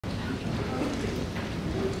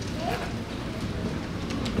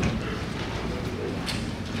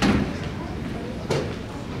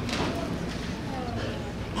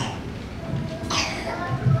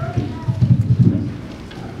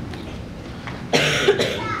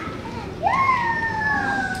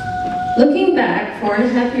Looking back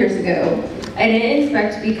 4.5 years ago, I didn't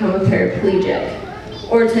expect to become a paraplegic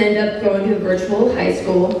or to end up going to a virtual high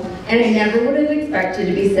school, and I never would have expected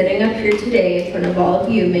to be sitting up here today in front of all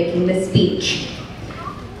of you making this speech.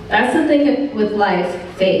 That's the thing with life,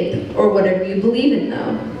 faith, or whatever you believe in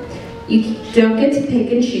though. You don't get to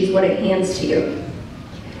pick and choose what it hands to you.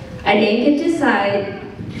 I didn't get to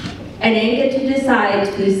decide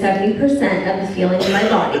to lose 70% of the feeling in my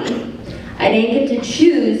body. I didn't get to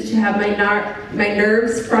choose to have my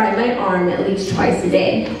nerves fry my arm at least twice a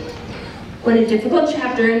day. When a difficult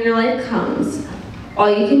chapter in your life comes, all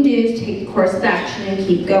you can do is take a course of action and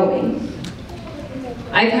keep going.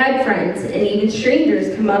 I've had friends and even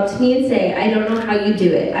strangers come up to me and say, "I don't know how you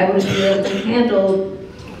do it. I wouldn't be able to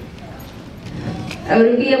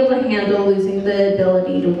handle losing the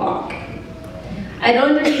ability to walk." I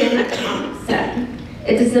don't understand that concept.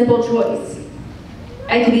 It's a simple choice.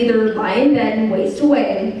 I could either lie in bed and waste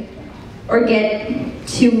away, or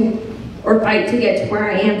fight to get to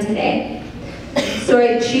where I am today. So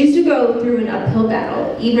I choose to go through an uphill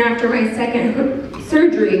battle, even after my second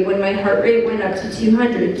surgery when my heart rate went up to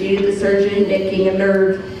 200 due to the surgeon nicking a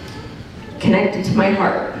nerve connected to my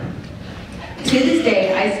heart. To this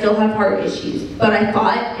day, I still have heart issues, but I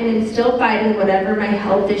fought and am still fighting whatever my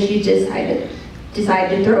health issues decide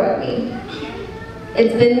to throw at me.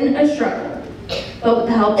 It's been a struggle, but with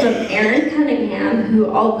the help of Erin Cunningham, who,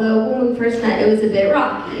 although when we first met it was a bit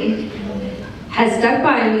rocky, has stuck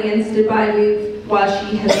by me and stood by me while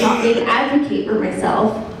she has taught me to advocate for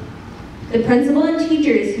myself, the principal and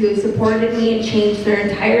teachers who have supported me and changed their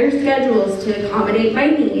entire schedules to accommodate my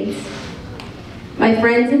needs, my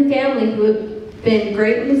friends and family who have been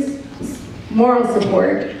great moral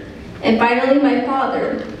support, and finally my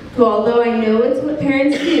father, who, although I know it's what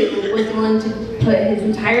parents do, was willing to put his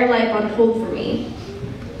entire life on hold for me.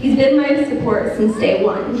 He's been my support since day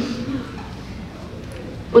one.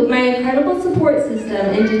 With my incredible support system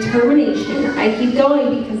and determination, I keep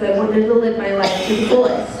going because I wanted to live my life to the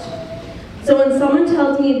fullest. So when someone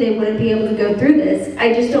tells me they wouldn't be able to go through this,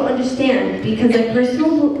 I just don't understand, because I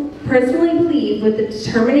personally believe with the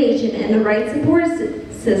determination and the right support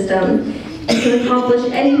system, you can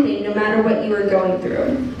accomplish anything no matter what you are going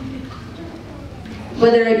through.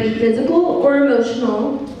 Whether it be physical or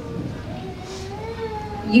emotional,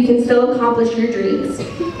 you can still accomplish your dreams.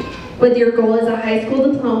 Whether your goal is a high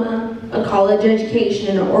school diploma, a college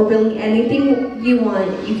education, or really anything you want,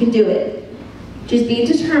 you can do it. Just be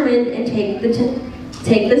determined and take the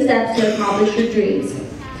steps to accomplish your dreams.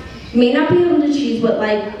 You may not be able to choose what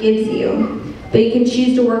life gives you, but you can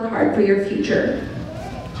choose to work hard for your future.